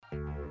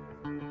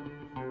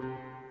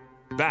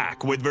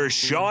Back with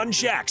Vershawn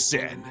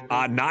Jackson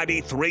on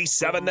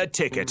 93.7 The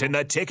Ticket and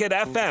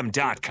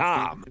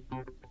theticketfm.com.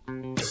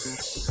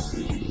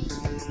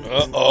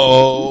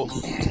 Uh-oh.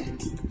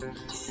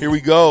 Here we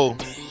go.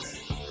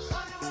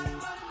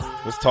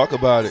 Let's talk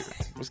about it.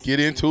 Let's get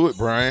into it,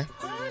 Brian.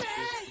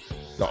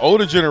 The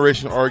older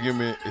generation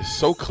argument is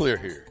so clear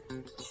here.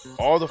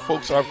 All the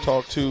folks I've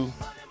talked to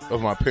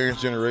of my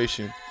parents'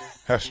 generation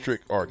have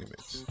strict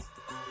arguments.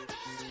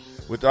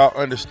 Without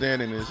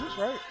understanding, is this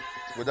right?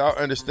 Without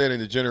understanding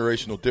the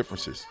generational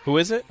differences. Who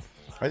is it?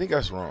 I think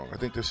that's wrong. I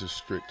think this is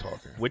strict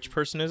talking. Which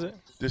person is it?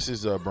 This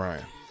is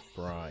Brian.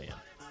 Brian.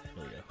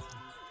 There you go.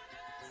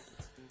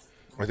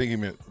 I think he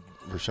meant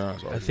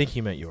Vershawn's argument. I think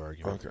he meant your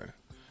argument. Okay.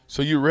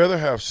 So you'd rather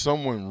have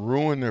someone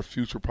ruin their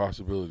future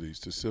possibilities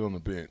to sit on the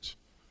bench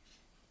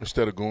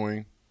instead of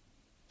going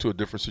to a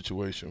different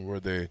situation where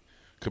they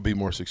could be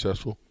more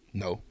successful?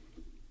 No.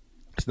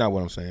 That's not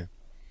what I'm saying.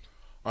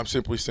 I'm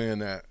simply saying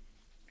that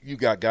you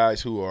got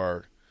guys who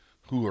are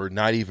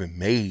not even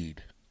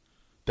made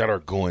that are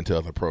going to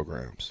other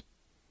programs.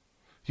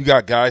 You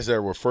got guys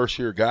that were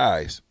first-year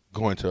guys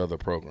going to other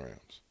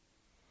programs.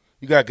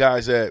 You got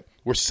guys that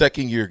were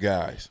second-year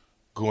guys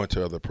going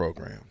to other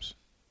programs.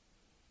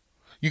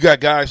 You got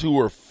guys who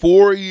were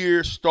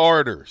 4-year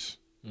starters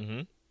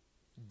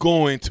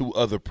going to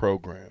other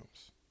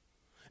programs.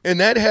 And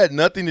that had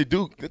nothing to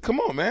do – come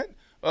on, man.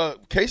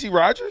 Casey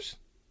Rogers?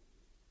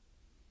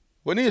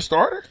 Wasn't he a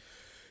starter?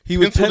 He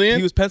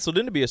was penciled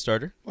in to be a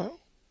starter. Well,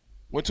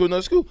 went to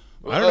another school.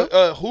 I don't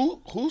know.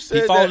 Who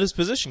said he followed his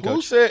position coach.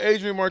 Who said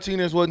Adrian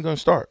Martinez wasn't going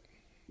to start?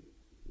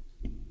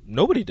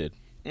 Nobody did.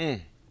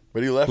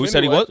 But he left Who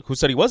said he was? Who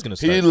said he was going to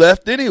start? He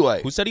left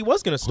anyway. Who said he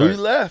was going to start? He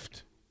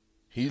left.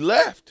 He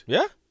left.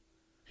 Yeah.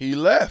 He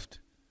left.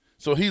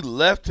 So he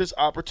left his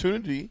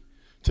opportunity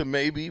to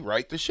maybe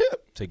right the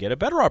ship. To get a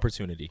better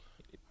opportunity.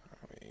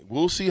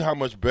 We'll see how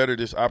much better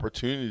this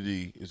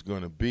opportunity is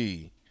going to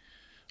be.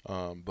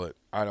 But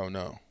I don't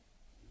know.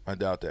 I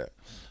doubt that.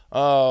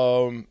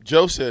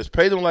 Joe says,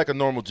 pay them like a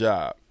normal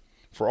job.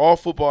 For all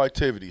football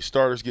activities,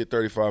 starters get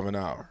 $35 an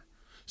hour.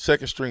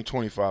 Second string,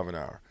 $25 an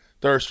hour.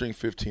 Third string,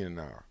 $15 an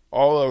hour.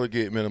 All other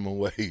get minimum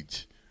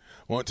wage.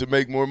 Want to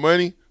make more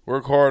money?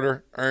 Work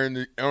harder, earn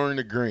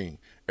the green.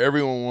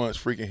 Everyone wants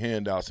freaking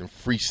handouts and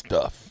free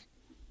stuff.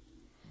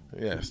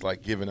 Yeah, it's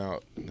like giving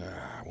out. Nah,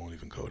 I won't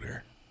even go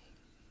there.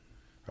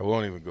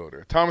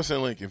 Thomas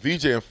and Lincoln.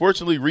 VJ,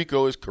 unfortunately,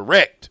 Rico is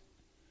correct.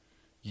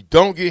 You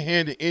don't get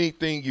handed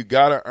anything. You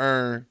got to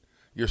earn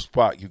your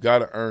spot. You got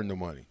to earn the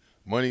money.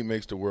 Money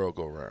makes the world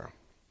go round.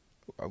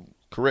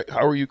 Correct.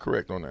 How are you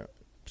correct on that?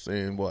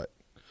 Saying what?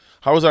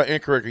 How was I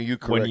incorrect and you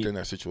correct in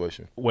that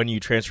situation? When you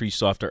transfer, you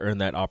still have to earn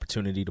that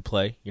opportunity to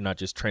play. You're not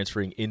just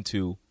transferring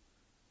into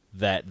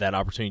that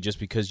opportunity just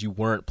because you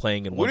weren't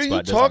playing in one spot. What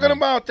are you talking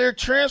about? They're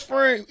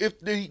transferring.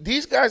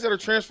 These guys that are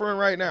transferring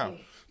right now,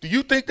 do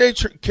you think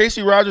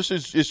Casey Rogers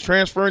is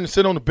transferring to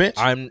sit on the bench?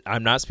 I'm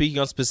not speaking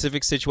on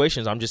specific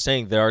situations. I'm just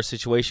saying there are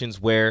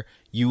situations where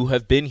you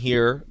have been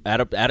here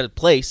at a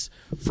place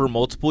for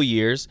multiple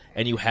years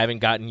and you haven't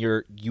gotten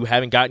your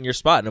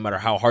spot no matter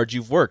how hard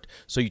you've worked.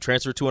 So you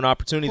transfer to an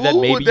opportunity that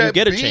maybe you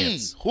get a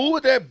chance. Who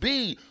would that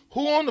be?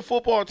 Who on the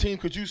football team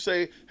could you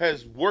say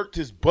has worked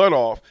his butt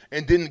off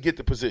and didn't get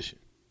the position?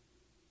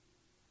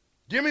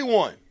 Give me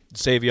one.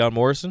 Savion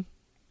Morrison?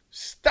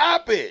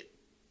 Stop it.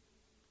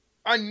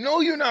 I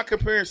know you're not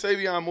comparing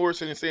Savion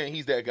Morrison and saying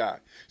he's that guy.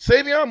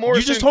 Savion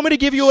Morrison. You just told me to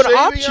give you an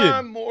option.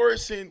 Savion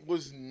Morrison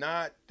was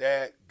not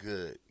that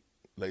good,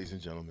 ladies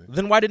and gentlemen.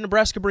 Then why did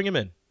Nebraska bring him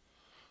in?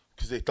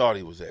 Because they thought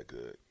he was that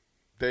good.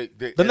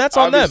 Then that's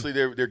on them. Obviously,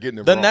 they're getting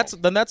it wrong.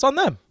 Then that's on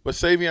them. But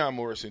Savion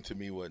Morrison, to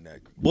me, wasn't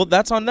that good. Well,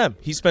 that's on them.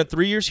 He spent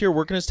 3 years here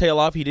working his tail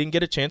off. He didn't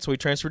get a chance, so he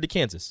transferred to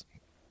Kansas.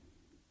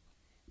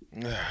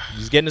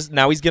 He's going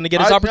to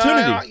get his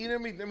opportunity.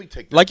 Let me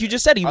take that. Like you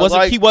just said, he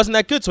wasn't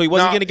that good, so he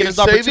wasn't going to get his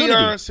opportunity. In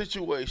Savion's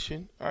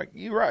situation,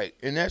 you're right.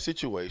 In that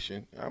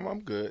situation,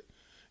 I'm good.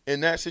 In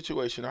that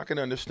situation, I can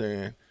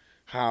understand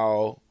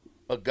how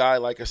a guy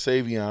like a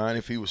Savion,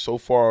 if he was so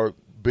far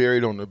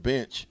buried on the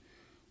bench,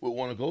 would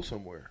want to go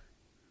somewhere.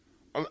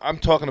 I'm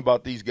talking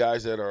about these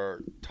guys that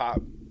are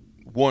top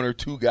one or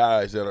two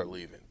guys that are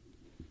leaving.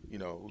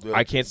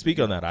 I can't speak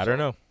on that. I don't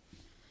know.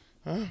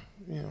 I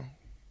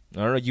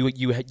don't know.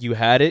 You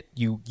had it.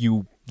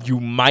 You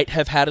might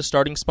have had a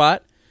starting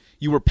spot.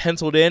 You were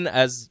penciled in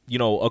as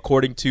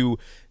according to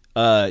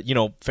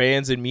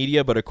fans and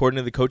media, but according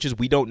to the coaches,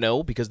 we don't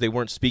know because they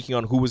weren't speaking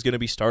on who was going to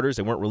be starters.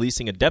 They weren't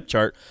releasing a depth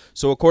chart.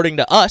 So according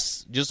to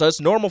us, just us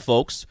normal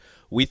folks,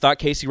 we thought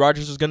Casey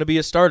Rogers was going to be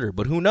a starter,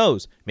 but who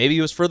knows? Maybe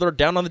he was further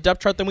down on the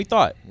depth chart than we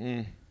thought.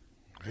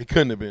 He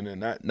couldn't have been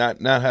there. Not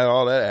had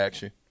all that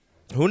action.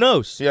 Who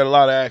knows? He had a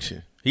lot of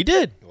action. He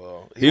did.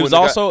 Well, he was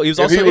also injured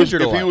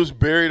a lot. If he was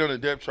buried on the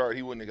depth chart,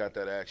 he wouldn't have got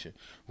that action.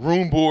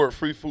 Room board,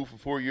 free food for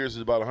 4 years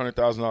is about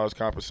 $100,000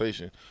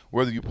 compensation,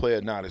 whether you play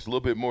or not. It's a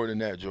little bit more than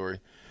that, Jory.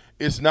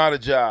 It's not a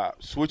job.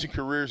 Switching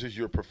careers is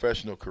your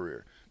professional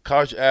career.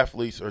 College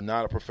athletes are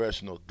not a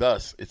professional.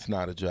 Thus, it's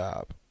not a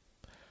job.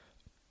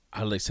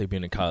 I'd like to say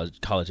being a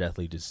college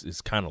athlete is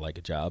kind of like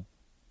a job.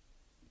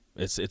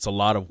 It's a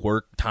lot of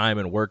time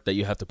and work that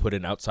you have to put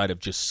in outside of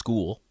just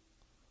school.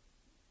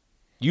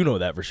 You know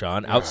that,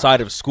 Rashawn. Outside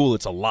of school,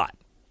 it's a lot.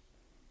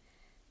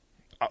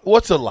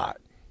 What's a lot?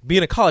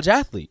 Being a college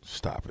athlete.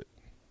 Stop it.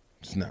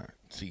 It's not.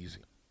 It's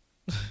easy.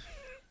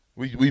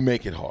 we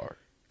make it hard.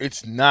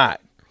 It's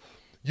not.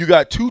 You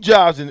got 2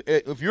 jobs.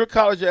 If you're a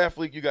college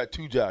athlete, you got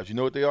 2 jobs. You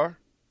know what they are?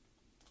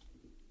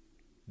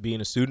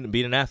 Being a student and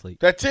being an athlete.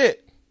 That's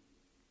it.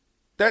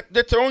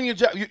 That's only your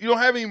job. You don't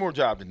have any more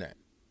job than that.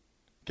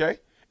 Okay?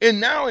 And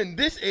now in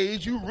this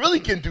age, you really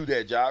can do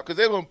that job because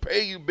they're going to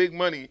pay you big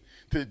money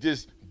to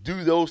just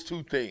do those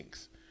 2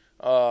 things.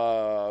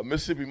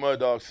 Mississippi Mud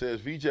Dog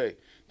says, VJ,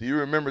 do you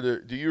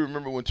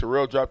remember when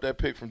Terrell dropped that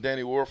pick from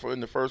Danny Warfel in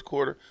the first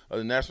quarter of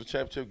the national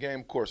championship game?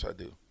 Of course I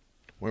do.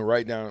 Went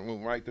right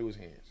through his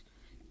hands.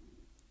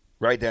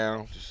 Right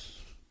down, just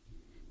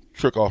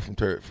trick off from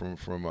Terrell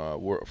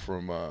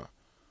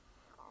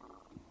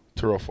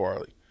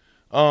Farley.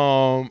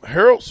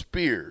 Harold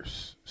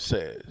Spears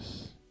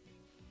says,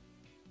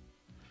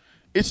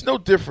 it's no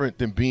different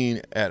than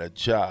being at a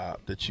job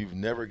that you've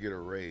never get a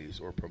raise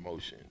or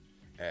promotion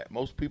at.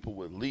 Most people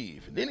would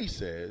leave. And then he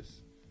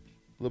says,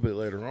 a little bit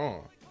later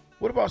on,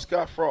 what about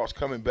Scott Frost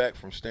coming back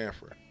from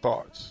Stanford?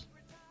 Thoughts?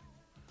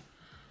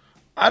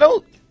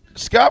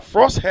 Scott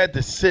Frost had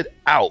to sit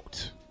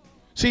out.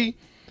 See,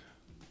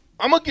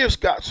 I'm going to give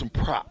Scott some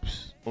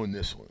props on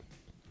this one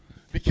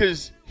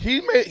because he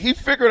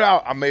figured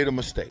out I made a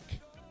mistake.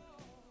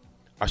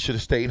 I should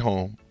have stayed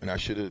home, and I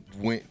should have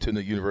went to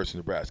the University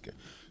of Nebraska.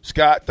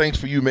 Scott, thanks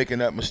for you making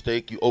that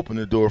mistake. You opened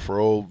the door for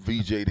old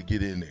VJ to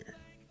get in there.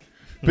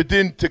 But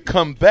then to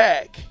come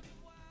back,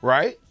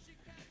 right,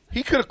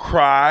 he could have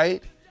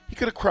cried. He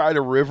could have cried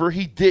a river.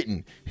 He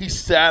didn't. He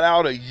sat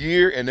out a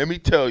year, and let me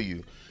tell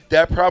you,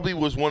 that probably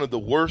was one of the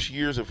worst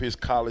years of his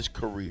college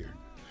career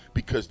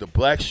because the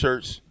black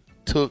shirts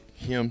took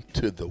him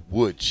to the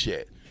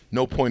woodshed.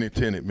 No point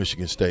intended,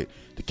 Michigan State.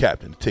 The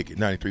captain, the ticket,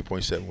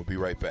 93.7. We'll be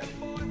right back.